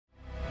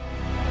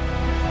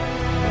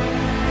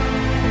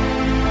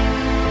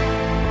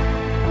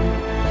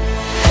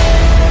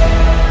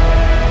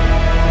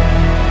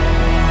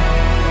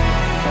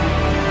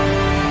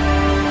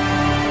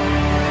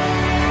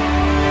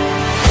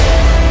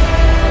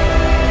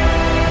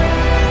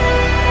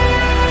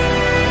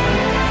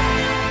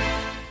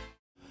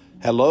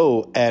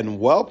Hello and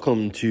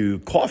welcome to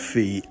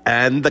Coffee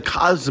and the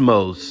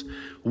Cosmos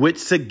with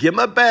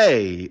Sagima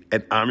Bay.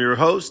 And I'm your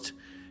host,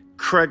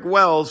 Craig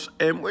Wells,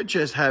 and we're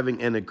just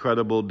having an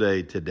incredible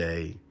day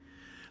today.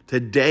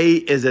 Today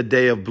is a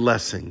day of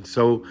blessing.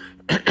 So,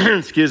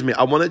 excuse me,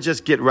 I want to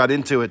just get right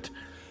into it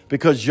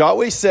because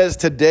Yahweh says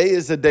today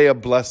is a day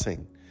of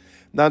blessing.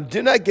 Now,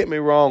 do not get me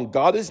wrong.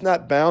 God is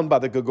not bound by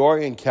the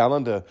Gregorian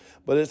calendar,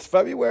 but it's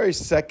February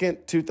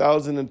 2nd,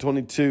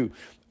 2022.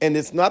 And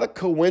it's not a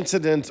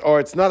coincidence or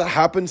it's not a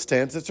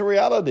happenstance. It's a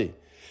reality.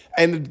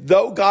 And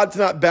though God's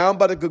not bound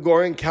by the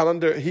Gregorian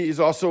calendar, he is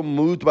also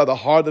moved by the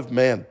heart of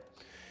man.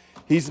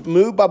 He's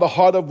moved by the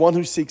heart of one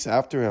who seeks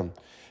after him.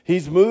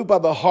 He's moved by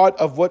the heart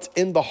of what's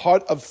in the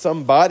heart of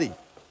somebody.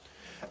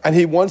 And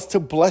he wants to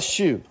bless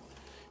you.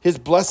 His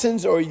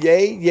blessings are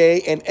yea,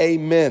 yea, and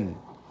amen.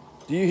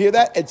 Do you hear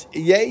that? It's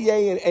yea,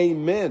 yea, and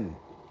amen.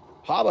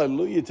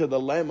 Hallelujah to the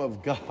Lamb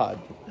of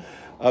God.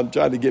 I'm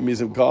trying to get me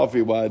some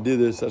coffee while I do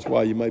this. That's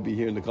why you might be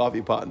hearing the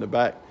coffee pot in the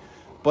back.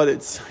 But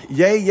it's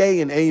yay, yay,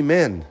 and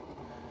amen.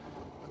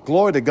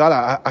 Glory to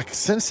God. I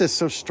sense this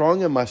so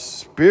strong in my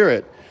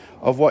spirit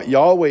of what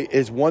Yahweh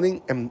is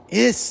wanting and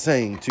is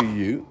saying to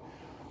you.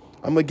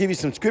 I'm going to give you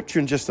some scripture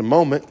in just a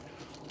moment.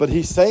 But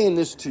he's saying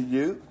this to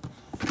you.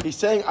 He's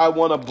saying, I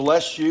want to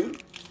bless you.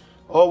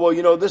 Oh,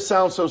 well, this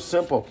sounds so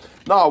simple.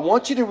 No, I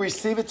want you to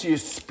receive it to your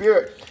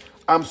spirit.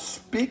 I'm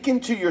speaking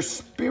to your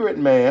spirit,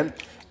 man.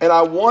 And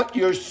I want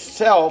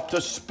yourself to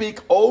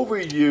speak over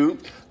you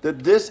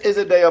that this is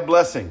a day of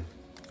blessing.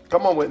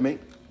 Come on with me.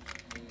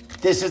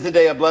 This is the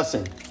day of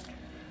blessing.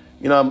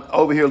 I'm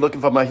over here looking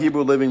for my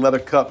Hebrew Living Letter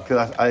cup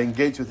because I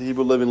engage with the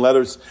Hebrew Living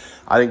Letters.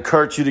 I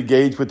encourage you to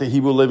engage with the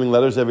Hebrew Living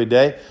Letters every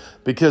day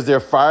because they're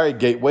fiery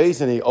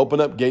gateways and they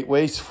open up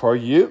gateways for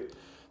you.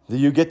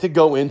 You get to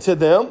go into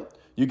them.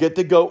 You get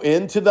to go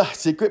into the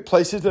secret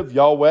places of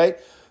Yahweh.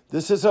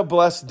 This is a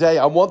blessed day.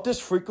 I want this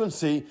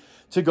frequency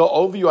to go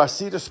over you. I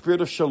see the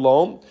spirit of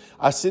shalom.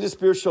 I see the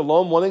spirit of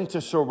shalom wanting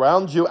to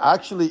surround you,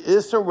 actually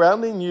is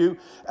surrounding you.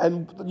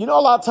 And a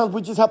lot of times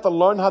we just have to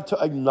learn how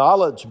to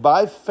acknowledge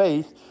by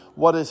faith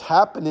what is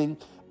happening.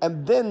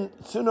 And then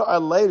sooner or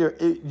later,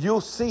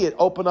 you'll see it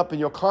open up in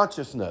your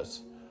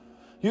consciousness.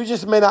 You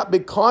just may not be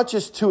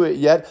conscious to it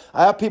yet.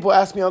 I have people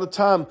ask me all the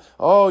time,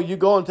 oh, you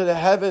go into the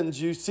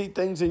heavens, you see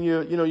things in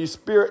your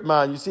spirit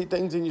mind. You see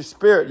things in your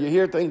spirit. You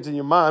hear things in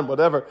your mind,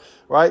 whatever,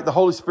 right? The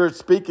Holy Spirit's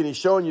speaking. He's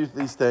showing you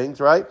these things,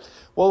 right?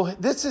 Well,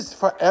 this is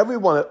for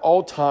everyone at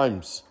all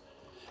times.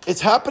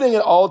 It's happening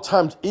at all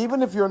times.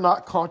 Even if you're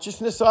not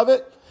consciousness of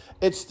it,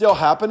 it's still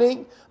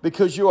happening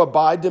because you're a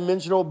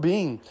bi-dimensional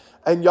being.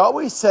 And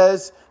Yahweh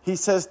says,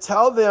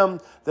 tell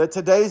them that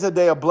today's a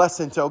day of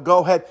blessing. So go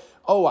ahead.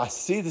 Oh, I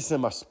see this in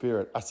my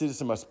spirit.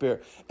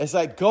 It's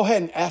like, go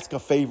ahead and ask a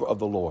favor of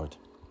the Lord.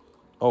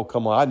 Oh,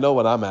 come on. I know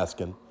what I'm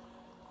asking.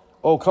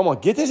 Oh, come on.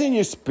 Get this in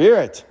your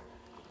spirit.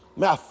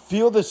 Man, I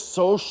feel this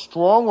so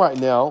strong right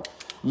now.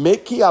 I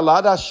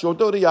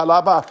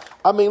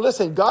mean,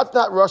 listen, God's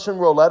not Russian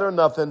roulette or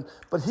nothing,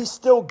 but he's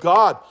still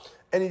God.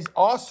 And he's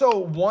also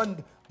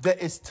one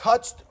that is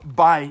touched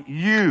by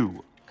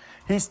you.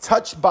 He's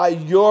touched by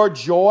your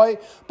joy,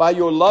 by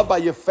your love, by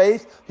your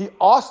faith. He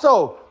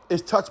also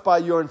is touched by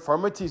your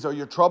infirmities or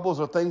your troubles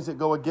or things that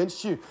go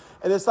against you.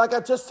 And it's like I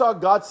just saw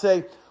God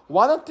say,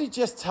 why don't they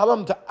just tell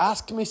him to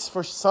ask me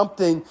for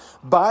something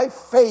by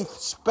faith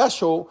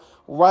special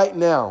right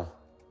now?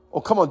 Oh,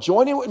 come on,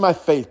 join in with my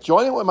faith.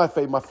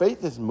 My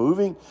faith is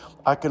moving.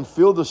 I can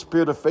feel the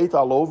spirit of faith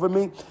all over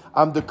me.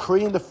 I'm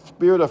decreeing the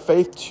spirit of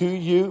faith to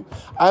you.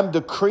 I'm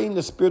decreeing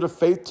the spirit of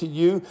faith to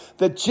you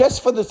that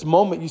just for this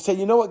moment, you say,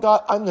 you know what,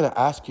 God, I'm going to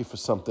ask you for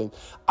something.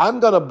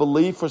 I'm going to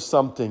believe for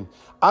something.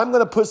 I'm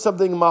going to put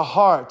something in my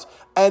heart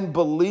and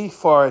believe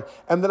for it.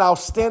 And then I'll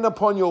stand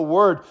upon your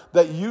word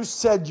that you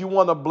said you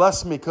want to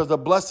bless me because the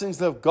blessings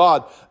of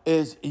God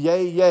is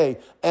yea, yea,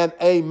 and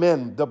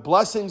amen. The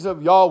blessings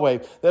of Yahweh.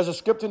 There's a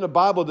scripture in the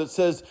Bible that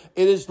says,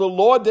 it is the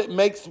Lord that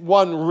makes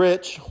one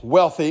rich,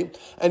 wealthy,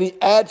 and he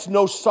adds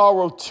no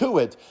sorrow to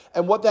it.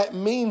 And what that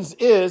means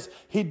is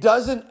he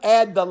doesn't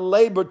add the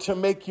labor to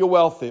make you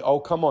wealthy.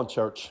 Oh, come on,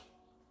 church.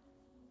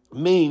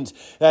 Means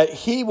that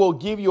he will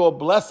give you a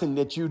blessing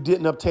that you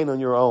didn't obtain on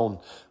your own.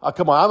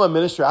 Come on, I'm a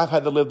minister. I've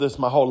had to live this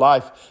my whole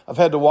life. I've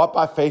had to walk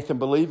by faith and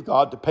believe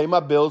God to pay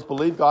my bills,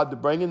 believe God to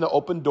bring in the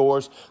open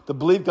doors, to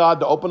believe God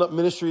to open up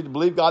ministry, to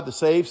believe God to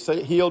save,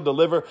 heal,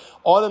 deliver,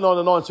 on and on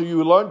and on. So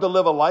you learn to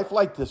live a life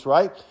like this,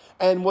 right?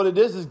 And what it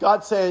is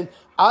God saying,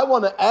 I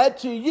want to add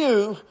to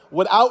you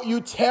without you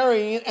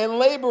tarrying and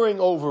laboring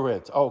over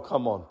it. Oh,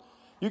 come on.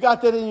 You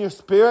got that in your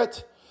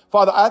spirit?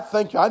 Father, I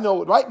thank you. I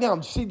know right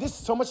now, see, this is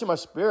so much in my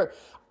spirit.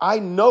 I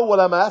know what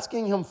I'm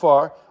asking him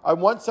for. I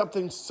want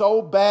something so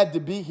bad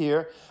to be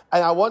here.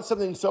 And I want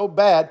something so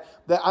bad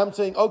that I'm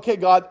saying, okay,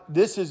 God,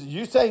 this is,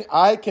 you saying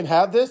I can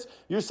have this.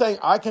 You're saying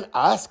I can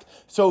ask.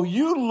 So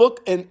you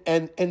look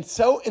and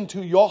sow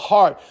into your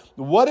heart.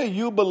 What are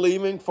you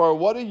believing for?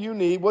 What do you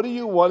need? What are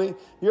you wanting?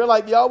 You're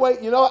like, Yahweh,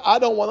 I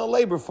don't want to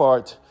labor for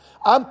it.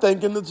 I'm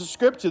thinking that the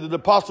scripture that the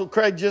Apostle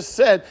Craig just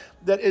said,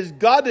 that it's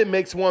God that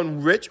makes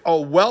one rich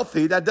or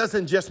wealthy. That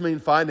doesn't just mean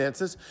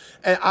finances.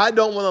 And I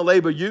don't want to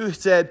labor. You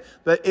said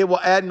that it will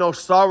add no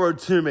sorrow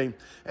to me.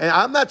 And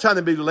I'm not trying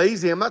to be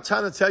lazy. I'm not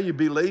trying to tell you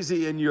be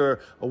lazy in your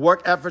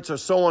work efforts or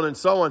so on and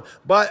so on.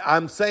 But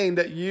I'm saying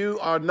that you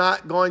are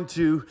not going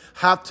to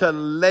have to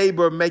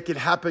labor, make it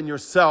happen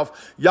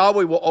yourself.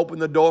 Yahweh will open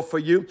the door for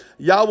you.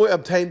 Yahweh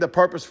obtain the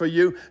purpose for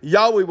you.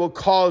 Yahweh will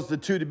cause the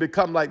two to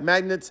become like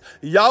magnets.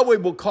 Yahweh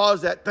will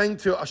cause that thing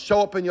to show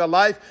up in your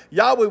life.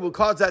 Yahweh will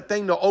cause that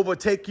thing to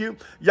overtake you.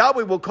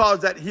 Yahweh will cause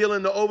that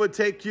healing to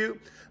overtake you.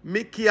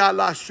 Let's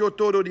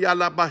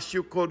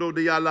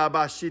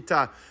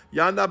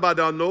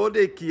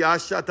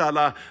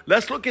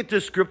look at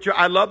this scripture.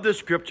 I love this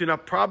scripture. Now,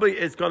 probably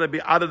it's going to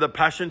be out of the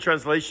Passion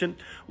Translation,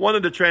 one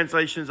of the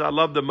translations I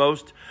love the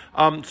most.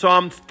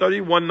 Psalms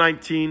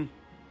 31:19.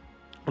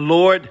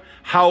 Lord,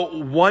 how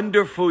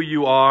wonderful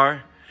you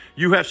are.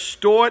 You have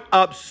stored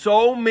up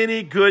so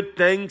many good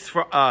things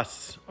for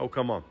us. Oh,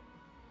 come on.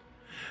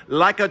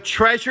 Like a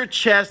treasure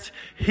chest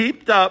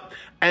heaped up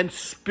and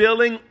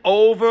spilling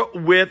over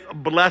with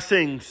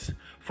blessings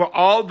for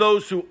all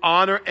those who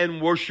honor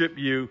and worship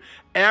you.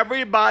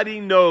 Everybody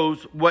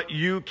knows what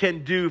you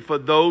can do for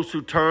those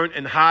who turn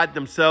and hide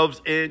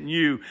themselves in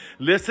you.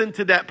 Listen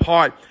to that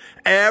part.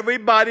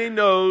 Everybody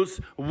knows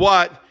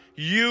what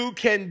you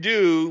can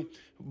do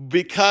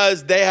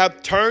because they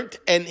have turned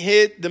and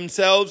hid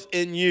themselves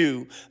in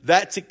you.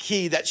 That's a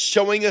key. That's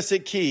showing us a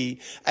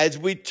key. As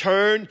we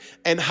turn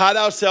and hide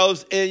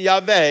ourselves in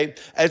Yahweh,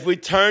 as we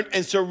turn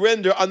and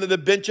surrender under the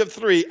bench of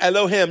three,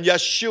 Elohim,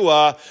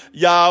 Yeshua,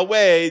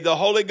 Yahweh, the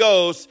Holy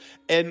Ghost,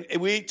 and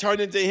we turn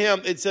into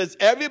him, it says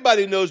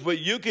everybody knows what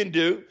you can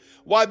do.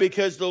 Why?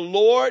 Because the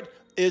Lord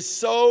is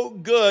so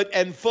good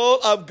and full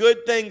of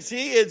good things.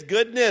 He is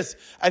goodness.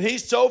 And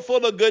he's so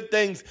full of good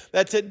things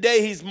that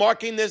today he's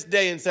marking this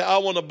day and say, I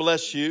want to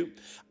bless you.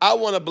 I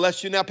want to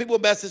bless you. Now, people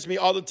message me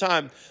all the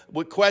time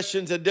with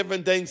questions and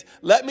different things.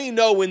 Let me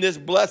know when this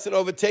blessing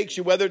overtakes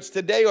you, whether it's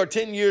today or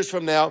 10 years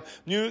from now.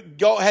 You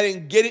go ahead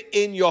and get it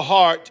in your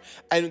heart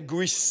and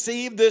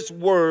receive this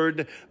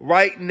word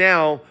right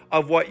now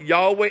of what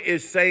Yahweh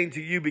is saying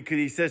to you, because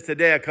he says,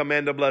 today I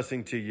command a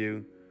blessing to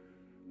you.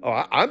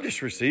 Oh, I'm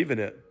just receiving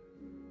it.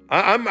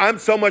 I'm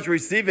so much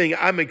receiving,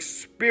 I'm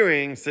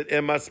experiencing it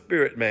in my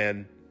spirit,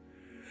 man.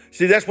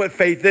 See, that's what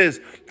faith is.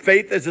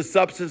 Faith is the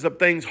substance of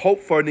things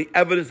hoped for and the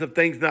evidence of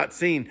things not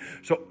seen.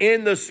 So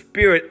in the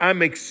spirit,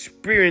 I'm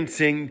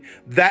experiencing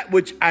that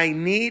which I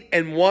need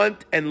and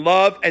want and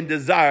love and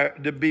desire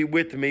to be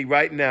with me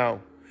right now.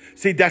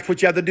 See, that's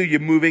what you have to do. You're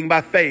moving by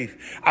faith.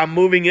 I'm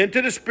moving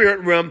into the spirit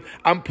realm.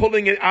 I'm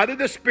pulling it out of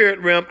the spirit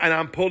realm and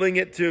I'm pulling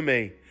it to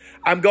me.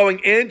 I'm going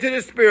into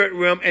the spirit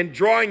realm and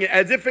drawing it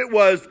as if it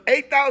was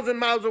 8,000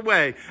 miles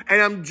away. And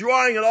I'm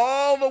drawing it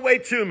all the way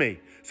to me.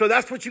 So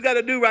that's what you got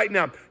to do right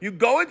now. You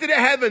go into the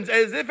heavens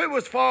as if it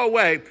was far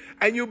away.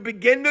 And you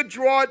begin to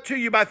draw it to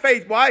you by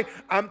faith. Why?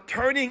 I'm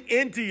turning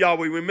into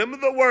Yahweh. Remember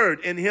the word.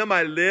 In him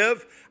I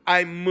live,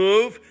 I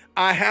move,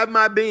 I have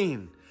my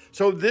being.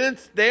 So then,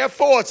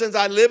 therefore, since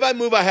I live, I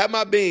move, I have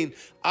my being.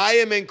 I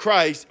am in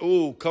Christ.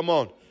 Oh, come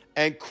on.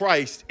 And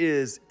Christ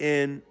is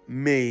in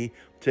me.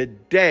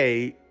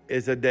 Today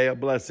is a day of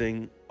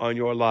blessing on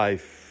your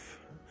life.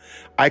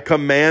 I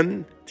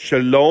command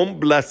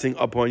shalom blessing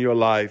upon your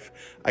life.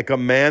 I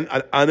command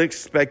an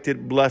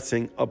unexpected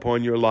blessing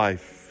upon your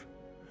life.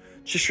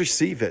 Just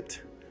receive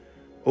it.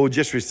 Oh,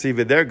 just receive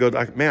it. There it goes.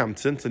 Man, I'm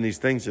sensing these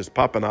things just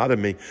popping out of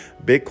me.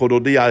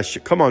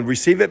 Come on,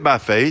 receive it by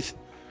faith.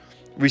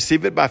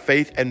 Receive it by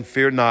faith and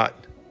fear not.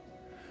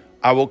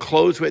 I will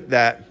close with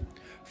that.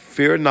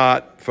 Fear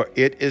not, for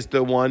it is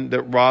the one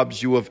that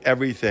robs you of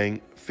everything.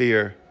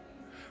 Fear.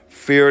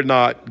 Fear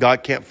not.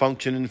 God can't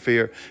function in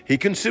fear. He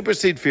can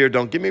supersede fear.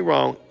 Don't get me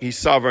wrong. He's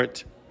sovereign.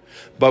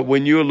 But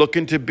when you're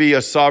looking to be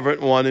a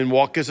sovereign one and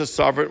walk as a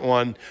sovereign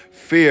one,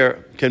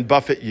 fear can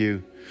buffet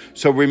you.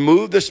 So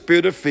remove the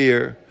spirit of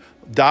fear,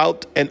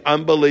 doubt, and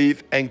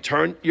unbelief, and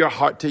turn your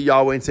heart to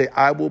Yahweh and say,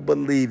 I will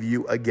believe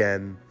you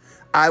again.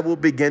 I will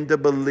begin to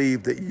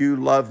believe that you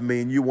love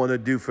me and you want to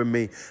do for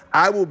me.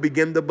 I will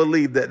begin to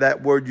believe that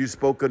that word you've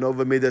spoken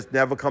over me that's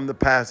never come to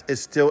pass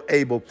is still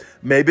able.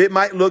 Maybe it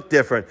might look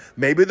different.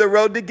 Maybe the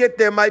road to get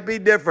there might be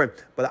different.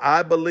 But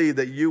I believe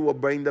that you will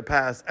bring to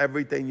pass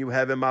everything you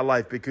have in my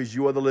life because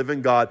you are the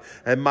living God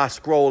and my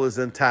scroll is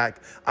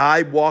intact.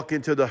 I walk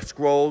into the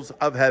scrolls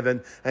of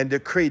heaven and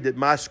decree that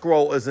my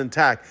scroll is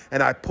intact.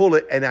 And I pull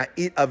it and I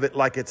eat of it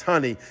like it's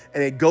honey.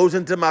 And it goes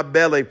into my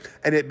belly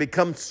and it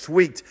becomes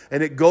sweet.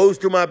 And it goes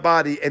through my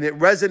body and it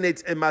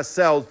resonates in my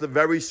cells, the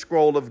very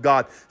scroll of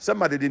God.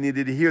 Somebody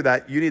needed to hear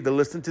that. You need to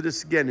listen to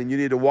this again and you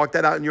need to walk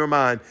that out in your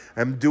mind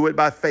and do it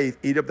by faith.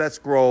 Eat up that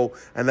scroll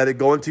and let it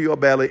go into your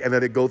belly and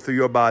let it go through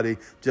your body.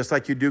 Just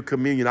like you do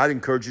communion. I'd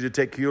encourage you to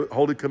take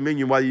Holy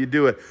Communion while you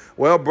do it.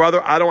 Well,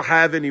 brother, I don't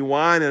have any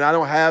wine and I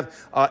don't have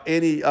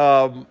any,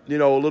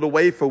 little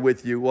wafer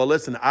with you. Well,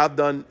 listen, I've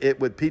done it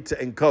with pizza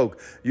and Coke.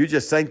 You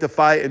just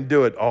sanctify it and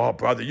do it. Oh,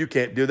 brother, you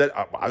can't do that.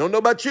 I don't know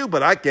about you,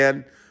 but I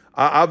can.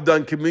 I've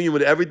done communion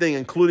with everything,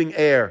 including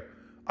air.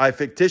 I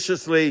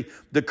fictitiously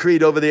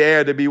decreed over the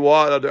air to be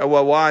water,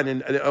 wine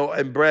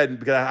and bread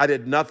because I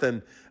did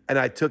nothing. And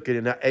I took it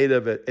and I ate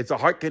of it. It's a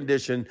heart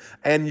condition,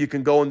 and you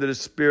can go into the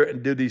Spirit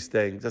and do these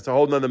things. That's a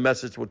whole nother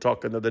message. We'll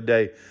talk another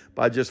day.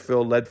 But I just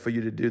feel led for you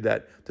to do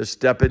that, to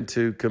step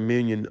into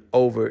communion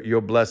over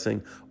your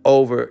blessing,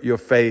 over your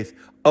faith,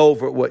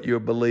 over what you're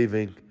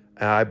believing.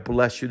 And I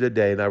bless you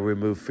today, and I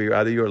remove fear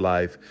out of your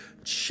life.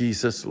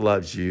 Jesus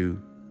loves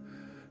you.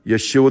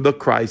 Yeshua the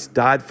Christ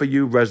died for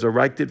you,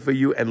 resurrected for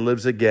you, and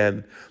lives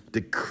again,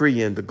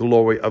 decreeing the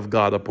glory of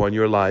God upon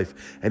your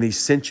life. And he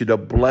sent you the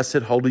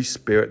blessed Holy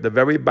Spirit, the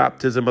very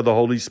baptism of the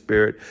Holy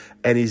Spirit,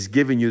 and he's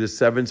giving you the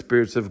 7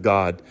 spirits of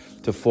God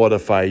to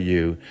fortify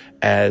you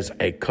as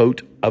a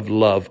coat of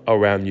love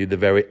around you, the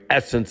very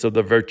essence of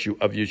the virtue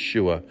of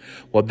Yeshua.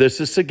 Well,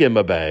 this is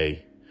Sagima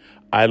Bay.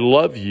 I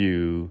love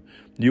you.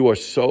 You are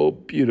so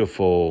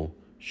beautiful.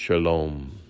 Shalom.